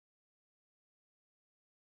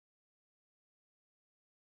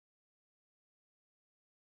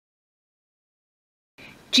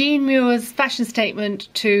Jean Muir's fashion statement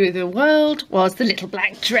to the world was the little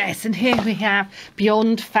black dress, and here we have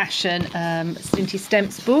Beyond Fashion, SINTY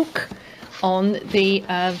STEMP's book on the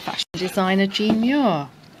fashion designer Jean Muir.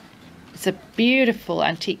 It's a beautiful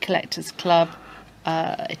Antique Collectors Club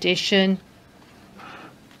edition.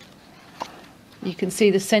 You can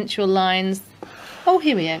see the sensual lines. Oh,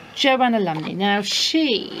 here we are, Joanna Lumley. Now,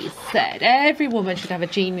 she said every woman should have a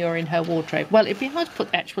Jean Muir in her wardrobe. Well, it'd be hard to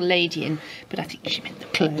put the actual lady in, but I think she meant the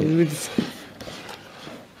clothes.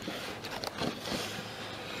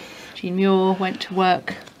 Jean Muir went to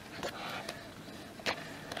work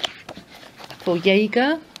for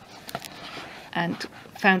Jaeger and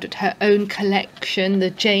founded her own collection,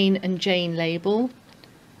 the Jane and Jane label.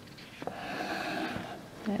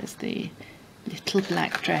 There's the little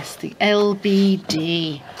black dress, the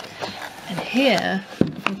LBD, and here,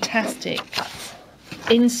 fantastic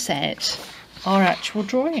inset are actual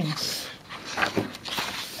drawings,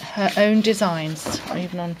 her own designs,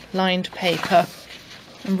 even on lined paper,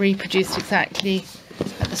 and reproduced exactly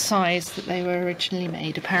at the size that they were originally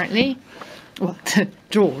made, apparently. Well,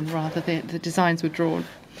 drawn rather, the designs were drawn.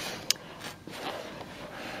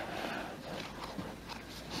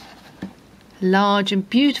 Large and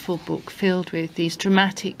beautiful book filled with these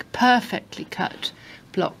dramatic, perfectly cut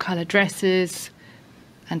block colour dresses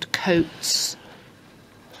and coats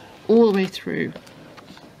all the way through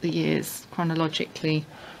the years chronologically.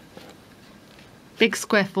 Big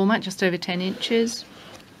square format, just over 10 inches.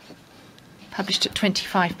 Published at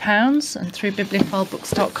 £25, and through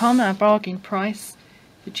bibliophileBooks.com our bargain price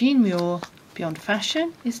for Jean Muir Beyond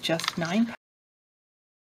Fashion is just £9.